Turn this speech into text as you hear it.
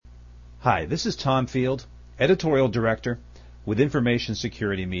Hi, this is Tom Field, Editorial Director with Information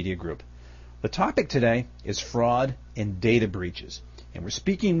Security Media Group. The topic today is fraud and data breaches, and we're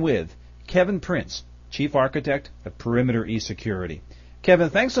speaking with Kevin Prince, Chief Architect of Perimeter eSecurity. Kevin,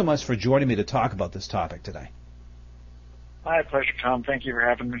 thanks so much for joining me to talk about this topic today. My pleasure, Tom. Thank you for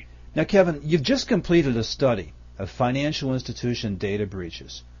having me. Now, Kevin, you've just completed a study of financial institution data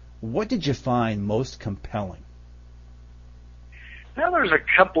breaches. What did you find most compelling? Now, there's a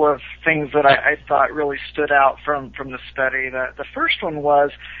couple of things that I thought really stood out from the study. The first one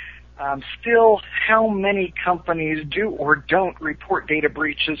was still how many companies do or don't report data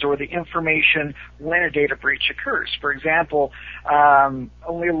breaches or the information when a data breach occurs. For example,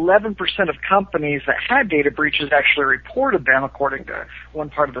 only 11% of companies that had data breaches actually reported them, according to one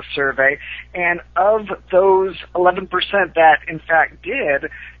part of the survey. And of those 11% that, in fact,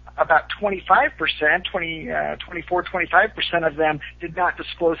 did, about 25%, 25% of them did not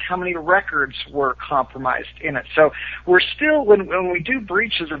disclose how many records were compromised in it. So we're still, when we do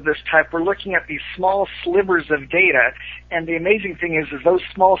breaches of this type, we're looking at these small slivers of data, and the amazing thing is those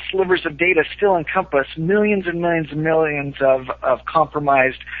small slivers of data still encompass millions and millions and millions of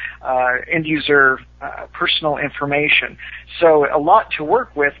compromised end-user personal information. So a lot to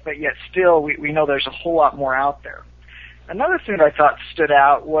work with, but yet still we know there's a whole lot more out there. Another thing that I thought stood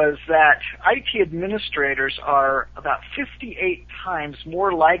out was that IT administrators are about 58 times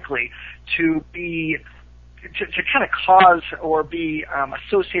more likely to be to kind of cause or be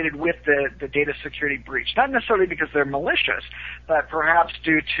associated with the data security breach. Not necessarily because they're malicious, but perhaps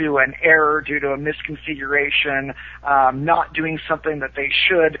due to an error, due to a misconfiguration, not doing something that they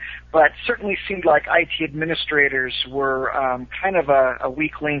should, but certainly seemed like IT administrators were kind of a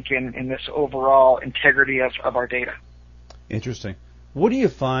weak link in this overall integrity of our data. Interesting. What do you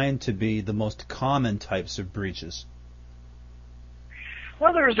find to be the most common types of breaches?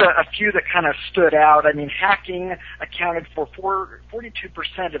 Well, there's a few that kind of stood out. I mean, hacking accounted for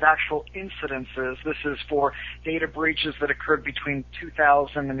 42% of actual incidences. This is for data breaches that occurred between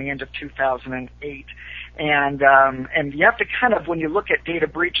 2000 and the end of 2008. And you have to kind of, when you look at data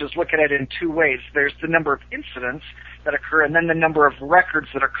breaches, look at it in two ways. There's the number of incidents that occur, and then the number of records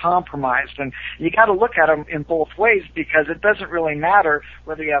that are compromised. And you got to look at them in both ways, because it doesn't really matter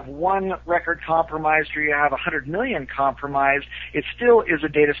whether you have one record compromised or you have 100 million compromised. It still is a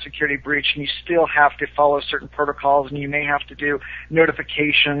data security breach, and you still have to follow certain protocols, and you may have to do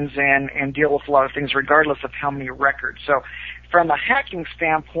notifications and deal with a lot of things regardless of how many records. So from a hacking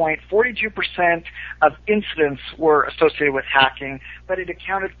standpoint, 42% of incidents were associated with hacking, but it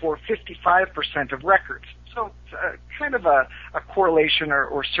accounted for 55% of records. So kind of a correlation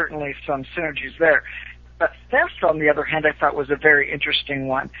or certainly some synergies there. But theft, on the other hand, I thought was a very interesting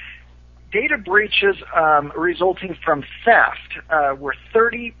one. Data breaches resulting from theft were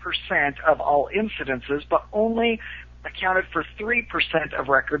 30% of all incidences, but only accounted for 3% of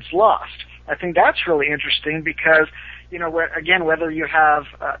records lost. I think that's really interesting because, you know, again, whether you have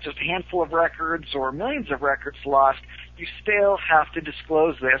just a handful of records or millions of records lost, you still have to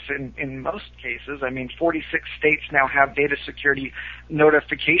disclose this in most cases. I mean, 46 states now have data security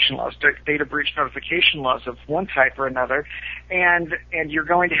notification laws, data breach notification laws of one type or another, and you're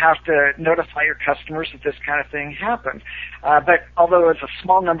going to have to notify your customers that this kind of thing happened. But although it's a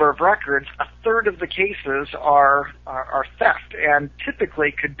small number of records, a third of the cases are theft, and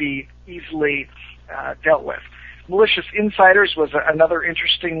typically could be easily dealt with. Malicious insiders was another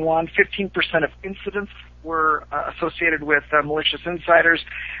interesting one. 15% of incidents were associated with malicious insiders,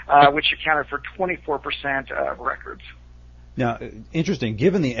 which accounted for 24% of records. Now, interesting,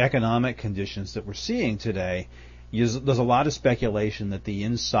 given the economic conditions that we're seeing today, there's a lot of speculation that the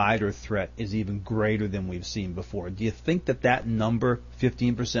insider threat is even greater than we've seen before. Do you think that number,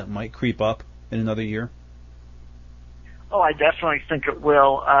 15%, might creep up in another year? Oh, I definitely think it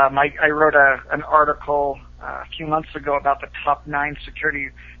will. I wrote an article a few months ago about the top 9 security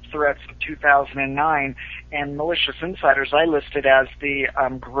threats of 2009, and malicious insiders I listed as the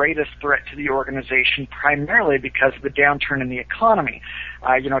greatest threat to the organization, primarily because of the downturn in the economy.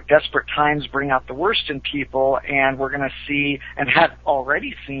 Desperate times bring out the worst in people, and we're going to see, and have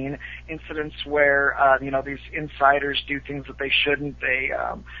already seen, incidents where these insiders do things that they shouldn't. They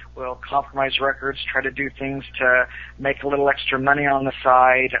will compromise records, try to do things to make a little extra money on the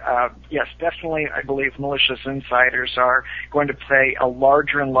side. Yes, definitely, I believe malicious insiders are going to play a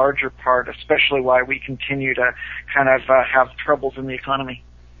larger and larger part, especially why we continue to kind of have troubles in the economy.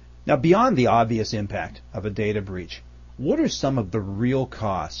 Now, beyond the obvious impact of a data breach, what are some of the real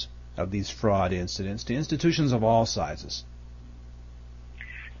costs of these fraud incidents to institutions of all sizes?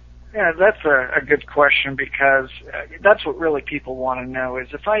 Yeah, that's a good question, because that's what really people want to know is,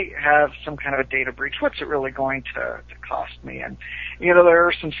 if I have some kind of a data breach, what's it really going to cost me? And, there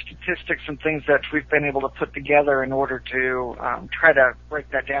are some statistics and things that we've been able to put together in order to try to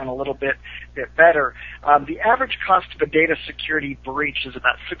break that down a little bit better. The average cost of a data security breach is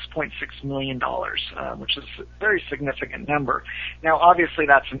about $6.6 million, which is a very significant number. Now, obviously,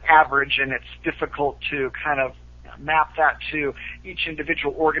 that's an average, and it's difficult to kind of map that to each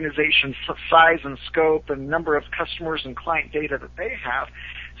individual organization's size and scope and number of customers and client data that they have.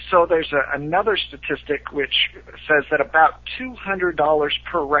 So there's another statistic which says that about $200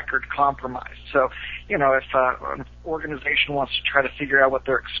 per record compromised. So, if an organization wants to try to figure out what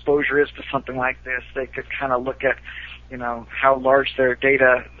their exposure is to something like this, they could kind of look at, how large their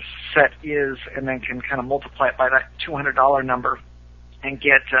data set is, and then can kind of multiply it by that $200 number and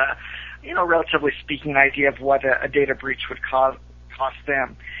get relatively speaking, an idea of what a data breach would cost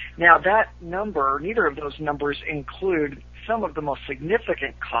them. Now, that number, neither of those numbers include some of the most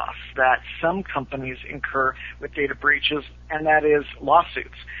significant costs that some companies incur with data breaches, and that is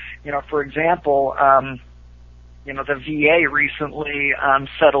lawsuits. For example, the VA recently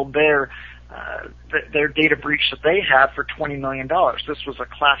settled their data breach that they had for $20 million. This was a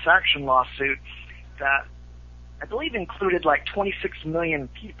class action lawsuit that I believe included like 26 million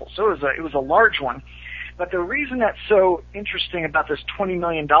people. So it was a large one. But the reason that's so interesting about this $20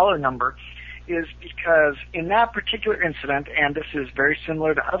 million number is because in that particular incident, and this is very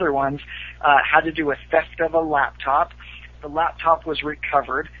similar to other ones, had to do with theft of a laptop. The laptop was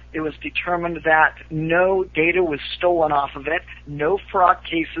recovered. It was determined that no data was stolen off of it. No fraud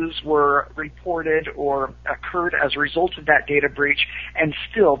cases were reported or occurred as a result of that data breach, and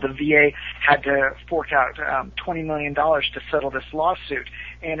still the VA had to fork out $20 million to settle this lawsuit.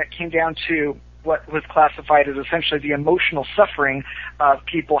 And it came down to what was classified as essentially the emotional suffering of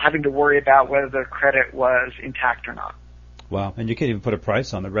people having to worry about whether their credit was intact or not. Wow, and you can't even put a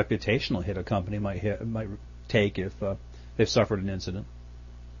price on the reputational hit a company might take if they've suffered an incident.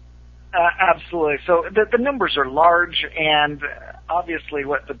 Absolutely. So the numbers are large, and obviously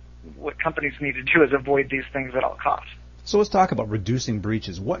what companies need to do is avoid these things at all costs. So let's talk about reducing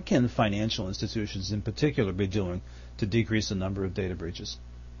breaches. What can financial institutions in particular be doing to decrease the number of data breaches?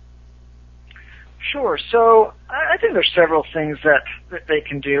 Sure. So I think there's several things that they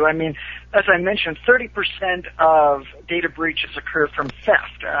can do. I mean, as I mentioned, 30% of data breaches occur from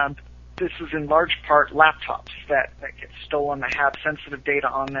theft. This is in large part laptops that get stolen, that have sensitive data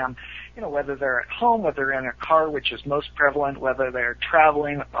on them, whether they're at home, whether they're in a car, which is most prevalent, whether they're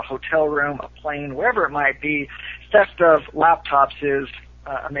traveling, a hotel room, a plane, wherever it might be. Theft of laptops is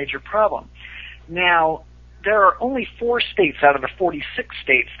a major problem. Now, there are only 4 states out of the 46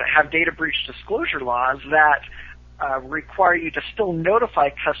 states that have data breach disclosure laws that require you to still notify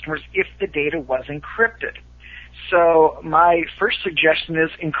customers if the data was encrypted. So my first suggestion is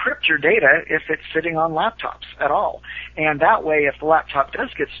encrypt your data if it's sitting on laptops at all. And that way, if the laptop does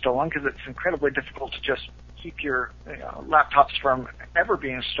get stolen, because it's incredibly difficult to just keep your laptops from ever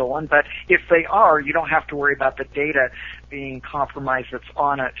being stolen, but if they are, you don't have to worry about the data being compromised that's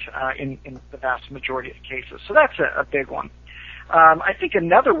on it in the vast majority of cases. So that's a big one. I think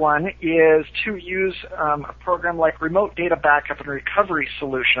another one is to use a program like Remote Data Backup and Recovery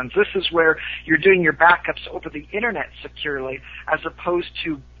Solutions. This is where you're doing your backups over the internet securely, as opposed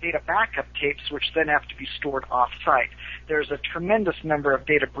to data backup tapes, which then have to be stored off-site. There's a tremendous number of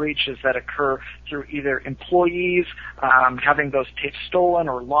data breaches that occur through either employees having those tapes stolen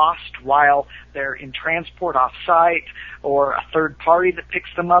or lost while they're in transport off-site, or a third party that picks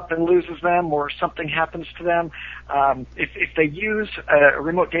them up and loses them, or something happens to them. If they use a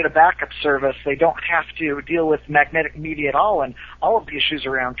remote data backup service, they don't have to deal with magnetic media at all, and all of the issues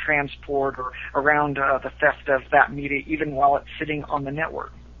around transport or around the theft of that media, even while it's sitting on the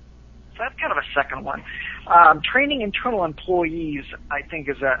network. So that's kind of a second one. Training internal employees, I think,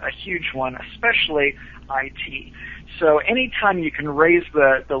 is a huge one, especially IT. So anytime you can raise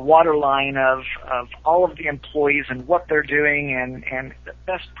the waterline of all of the employees and what they're doing and the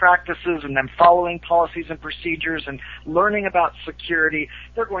best practices, and them following policies and procedures and learning about security,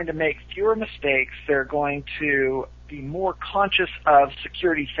 they're going to make fewer mistakes. They're going to be more conscious of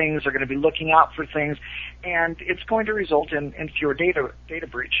security things. They're going to be looking out for things, and it's going to result in fewer data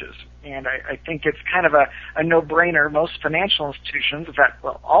breaches. And I think it's kind of a no-brainer. Most financial institutions, in fact,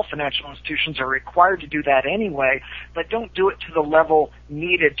 all financial institutions are required to do that anyway, but don't do it to the level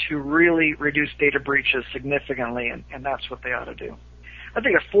needed to really reduce data breaches significantly, and that's what they ought to do. I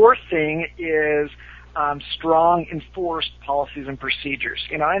think a fourth thing is strong enforced policies and procedures.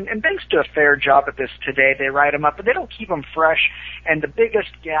 And banks do a fair job at this today. They write them up, but they don't keep them fresh. And the biggest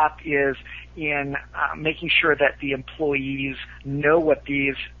gap is in making sure that the employees know what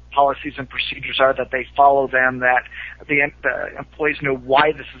these policies and procedures are, that they follow them, that the employees know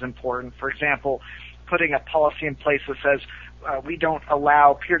why this is important. For example, putting a policy in place that says we don't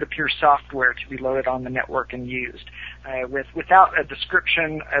allow peer-to-peer software to be loaded on the network and used. Without a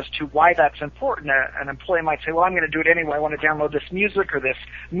description as to why that's important, an employee might say, well, I'm going to do it anyway. I want to download this music or this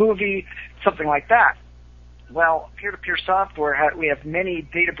movie, something like that. Well, peer-to-peer software, we have many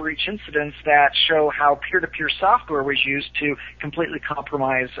data breach incidents that show how peer-to-peer software was used to completely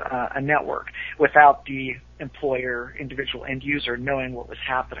compromise a network without the employer, individual end user knowing what was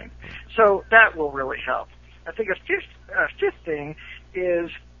happening. So that will really help. I think a fifth thing is,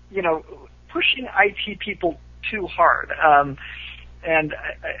 pushing IT people too hard.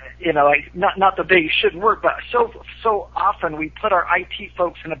 Not that they shouldn't work, but so often we put our IT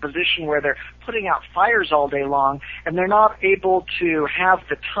folks in a position where they're putting out fires all day long, and they're not able to have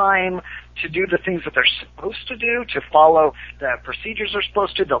the time to do the things that they're supposed to do, to follow the procedures they're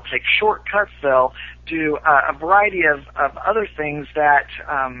supposed to. They'll take shortcuts. They'll do a variety of other things that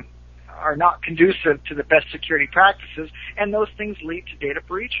are not conducive to the best security practices, and those things lead to data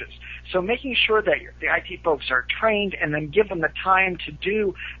breaches. So making sure that the IT folks are trained and then give them the time to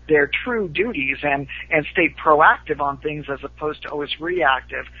do their true duties and stay proactive on things as opposed to always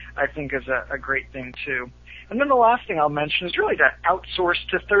reactive, I think is a great thing too. And then the last thing I'll mention is really to outsource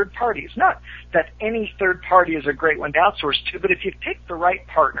to third parties. Not that any third party is a great one to outsource to, but if you pick the right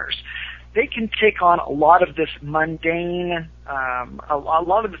partners, they can take on a lot of this mundane, a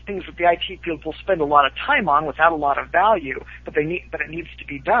lot of the things that the IT field will spend a lot of time on without a lot of value, but it needs to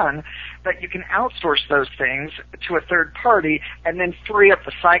be done. But you can outsource those things to a third party and then free up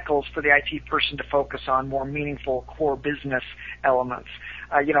the cycles for the IT person to focus on more meaningful core business elements.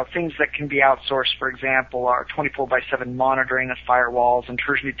 Things that can be outsourced, for example, are 24/7 monitoring of firewalls,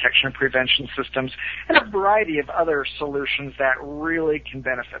 intrusion detection and prevention systems, and a variety of other solutions that really can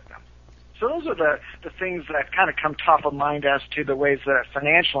benefit them. So those are the things that kind of come top of mind as to the ways that a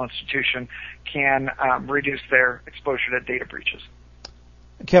financial institution can reduce their exposure to data breaches.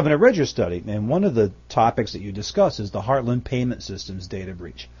 Kevin, I read your study, and one of the topics that you discuss is the Heartland Payment Systems data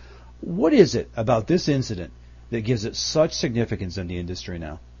breach. What is it about this incident that gives it such significance in the industry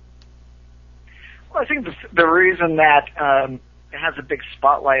now? Well, I think the reason that it has a big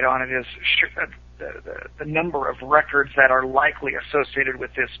spotlight on it is the number of records that are likely associated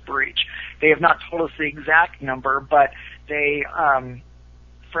with this breach. They have not told us the exact number, but they,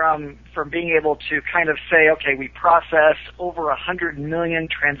 from being able to kind of say, okay, we process over 100 million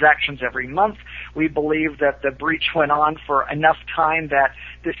transactions every month. We believe that the breach went on for enough time that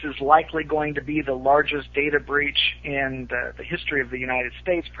this is likely going to be the largest data breach in the history of the United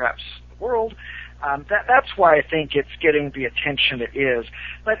States, perhaps the world. That's why I think it's getting the attention it is.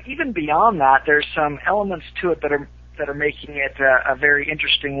 But even beyond that, there's some elements to it that are making it a very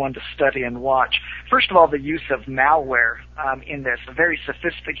interesting one to study and watch. First of all, the use of malware in this, a very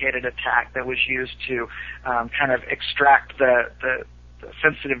sophisticated attack that was used to kind of extract the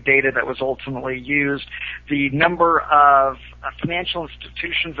sensitive data that was ultimately used. The number of financial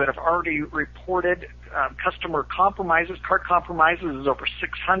institutions that have already reported customer compromises, card compromises, is over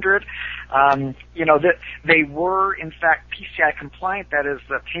 600. That they were, in fact, PCI compliant. That is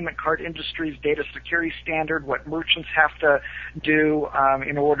the payment card industry's data security standard, what merchants have to do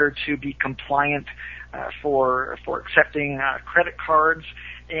in order to be compliant for accepting credit cards.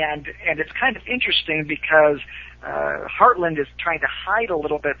 And it's kind of interesting because Heartland is trying to hide a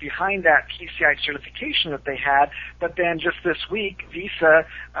little bit behind that PCI certification that they had, but then just this week, Visa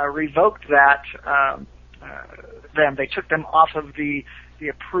revoked that. They took them off of the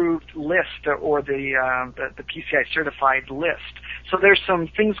approved list or the PCI certified list. So there's some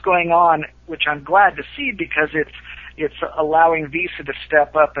things going on which I'm glad to see because it's allowing Visa to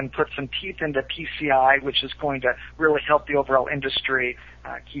step up and put some teeth into PCI, which is going to really help the overall industry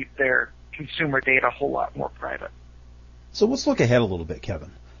keep their consumer data a whole lot more private. So let's look ahead a little bit,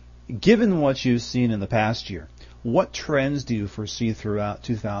 Kevin. Given what you've seen in the past year, what trends do you foresee throughout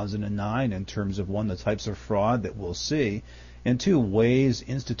 2009 in terms of, one, the types of fraud that we'll see, and two, ways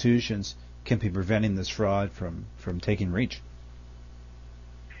institutions can be preventing this fraud from taking reach?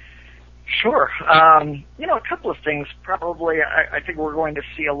 Sure. A couple of things probably I think we're going to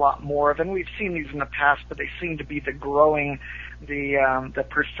see a lot more of, and we've seen these in the past, but they seem to be the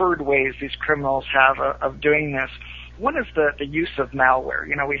preferred ways these criminals have of doing this. One is the use of malware.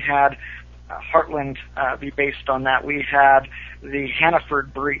 We had Heartland be based on that. We had the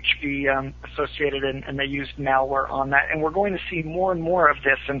Hannaford breach be associated, and they used malware on that. And we're going to see more and more of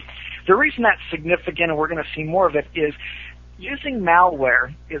this. And the reason that's significant, and we're going to see more of it, is using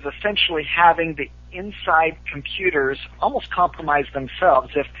malware is essentially having the inside computers almost compromise themselves.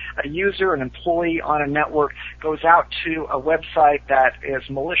 If a user, an employee on a network goes out to a website that is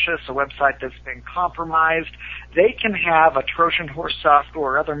malicious, a website that's been compromised, they can have a Trojan horse software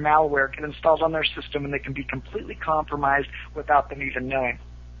or other malware get installed on their system, and they can be completely compromised without them even knowing.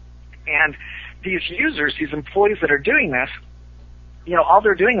 And these users, these employees that are doing this, all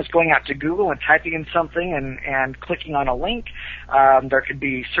they're doing is going out to Google and typing in something and clicking on a link. There could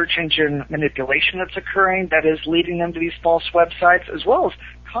be search engine manipulation that's occurring that is leading them to these false websites, as well as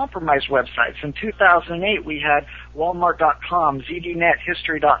compromised websites. In 2008, we had Walmart.com,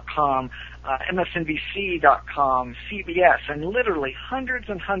 ZDNetHistory.com, MSNBC.com, CBS, and literally hundreds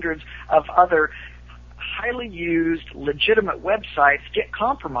and hundreds of other highly used, legitimate websites get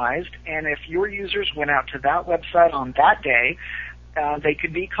compromised, and if your users went out to that website on that day, they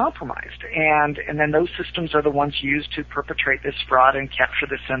could be compromised. And then those systems are the ones used to perpetrate this fraud and capture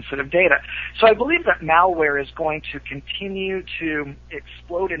this sensitive data. So I believe that malware is going to continue to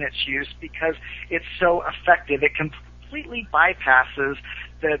explode in its use because it's so effective. It completely bypasses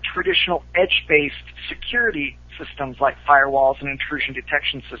the traditional edge-based security systems like firewalls and intrusion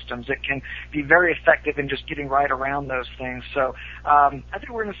detection systems. It can be very effective in just getting right around those things. So I think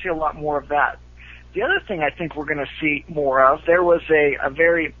we're going to see a lot more of that. The other thing I think we're going to see more of, there was a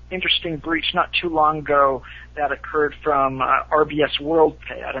very interesting breach not too long ago that occurred from RBS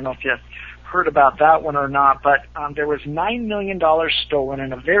WorldPay. I don't know if you heard about that one or not, but there was $9 million stolen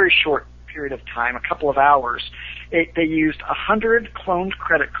in a very short period of time, a couple of hours. They used 100 cloned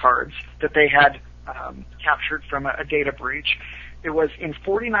credit cards that they had captured from a data breach. It was in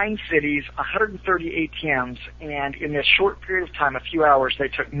 49 cities, 130 ATMs, and in this short period of time, a few hours, they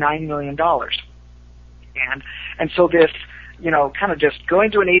took $9 million. And so this, kind of just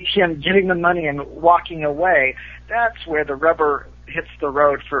going to an ATM, getting the money and walking away, that's where the rubber hits the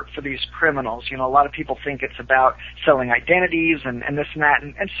road for these criminals. A lot of people think it's about selling identities and this and that,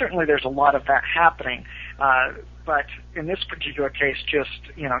 and certainly there's a lot of that happening. But in this particular case, just,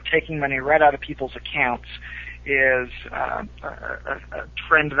 taking money right out of people's accounts is a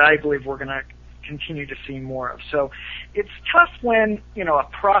trend that I believe we're going to continue to see more of. So it's tough when, a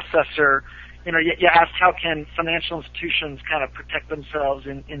processor, you asked how can financial institutions kind of protect themselves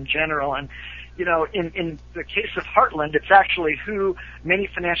in general. And, in the case of Heartland, it's actually who many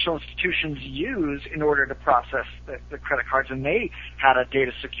financial institutions use in order to process the credit cards, and they had a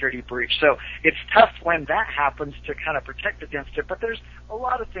data security breach. So it's tough when that happens to kind of protect against it, but there's a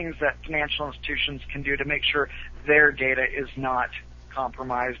lot of things that financial institutions can do to make sure their data is not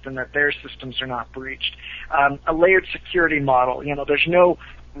compromised and that their systems are not breached. A layered security model, there's no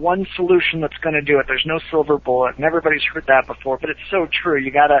one solution that's going to do it. There's no silver bullet, and everybody's heard that before, but it's so true.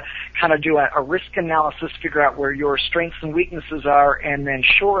 You got to kind of do a risk analysis, figure out where your strengths and weaknesses are, and then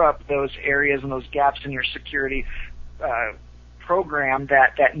shore up those areas and those gaps in your security program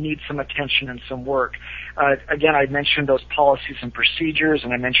that need some attention and some work. Again, I mentioned those policies and procedures,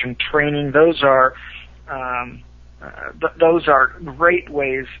 and I mentioned training. Those are great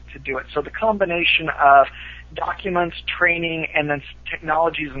ways to do it. So the combination of documents, training, and then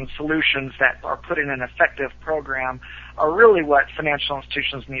technologies and solutions that are put in an effective program are really what financial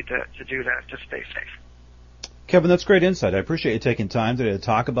institutions need to do to stay safe. Kevin, that's great insight. I appreciate you taking time today to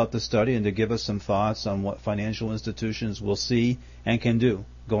talk about the study and to give us some thoughts on what financial institutions will see and can do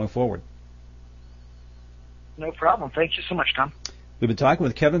going forward. No problem. Thank you so much, Tom. We've been talking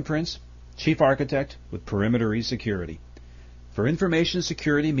with Kevin Prince, Chief Architect with Perimeter eSecurity. For Information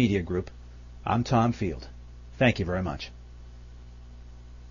Security Media Group, I'm Tom Field. Thank you very much.